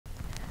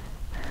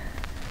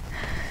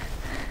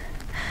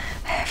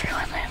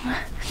everyone.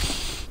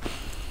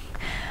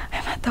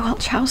 I'm at the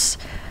Welch house,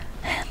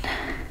 and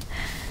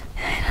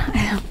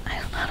I don't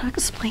know how to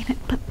explain it,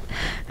 but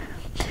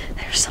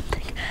there's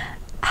something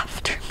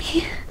after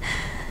me.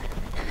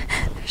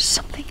 There's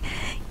something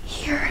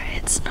here.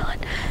 It's not.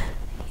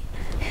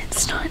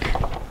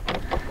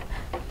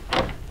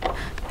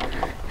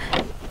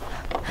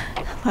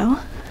 Hello?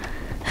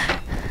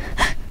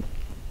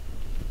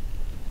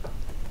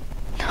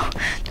 No.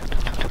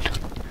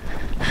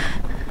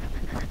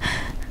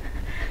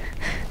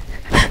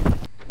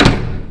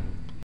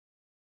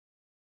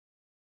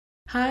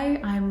 Hi,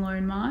 I'm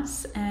Lauren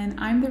Moss, and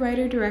I'm the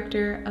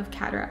writer-director of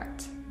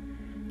Cataract.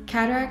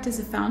 Cataract is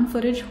a found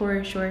footage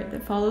horror short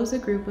that follows a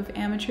group of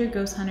amateur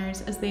ghost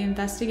hunters as they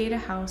investigate a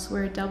house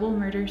where a double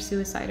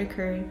murder-suicide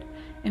occurred,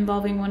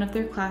 involving one of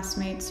their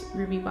classmates,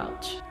 Ruby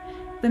Welch.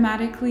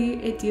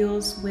 Thematically, it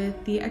deals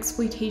with the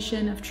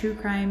exploitation of true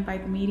crime by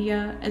the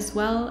media, as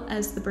well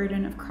as the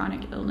burden of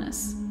chronic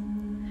illness.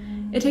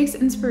 It takes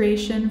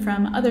inspiration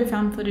from other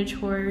found footage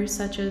horrors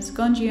such as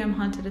Gonjiam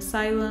Haunted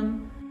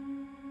Asylum,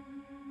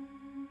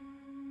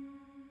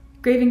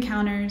 Grave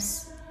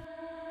Encounters,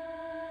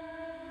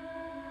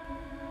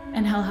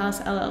 and Hell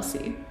House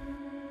LLC.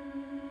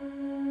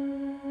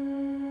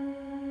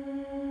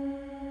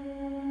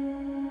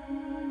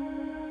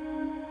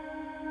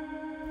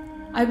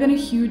 I've been a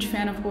huge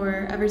fan of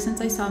horror ever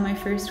since I saw my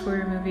first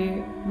horror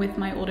movie with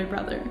my older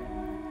brother,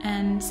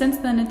 and since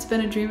then it's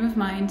been a dream of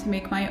mine to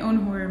make my own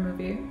horror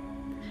movie.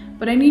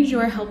 But I need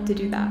your help to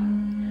do that.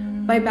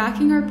 By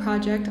backing our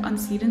project on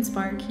Seed and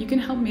Spark, you can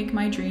help make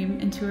my dream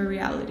into a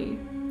reality.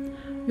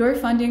 Your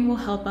funding will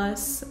help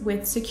us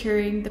with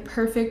securing the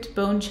perfect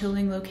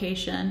bone-chilling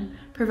location,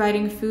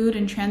 providing food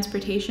and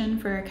transportation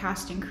for our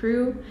cast and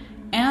crew,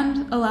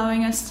 and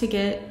allowing us to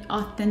get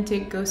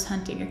authentic ghost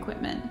hunting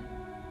equipment.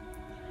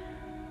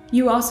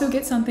 You also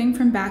get something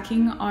from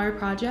backing our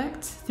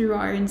project through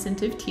our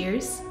incentive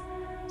tiers,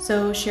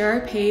 so share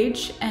our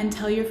page and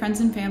tell your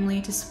friends and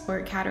family to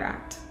support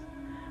Cataract.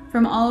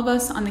 From all of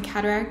us on the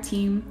Cataract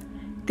team,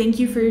 thank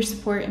you for your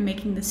support in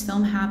making this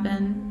film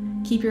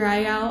happen. Keep your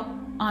eye out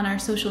on our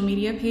social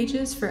media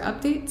pages for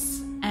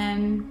updates,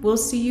 and we'll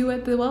see you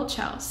at the Welch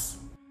House.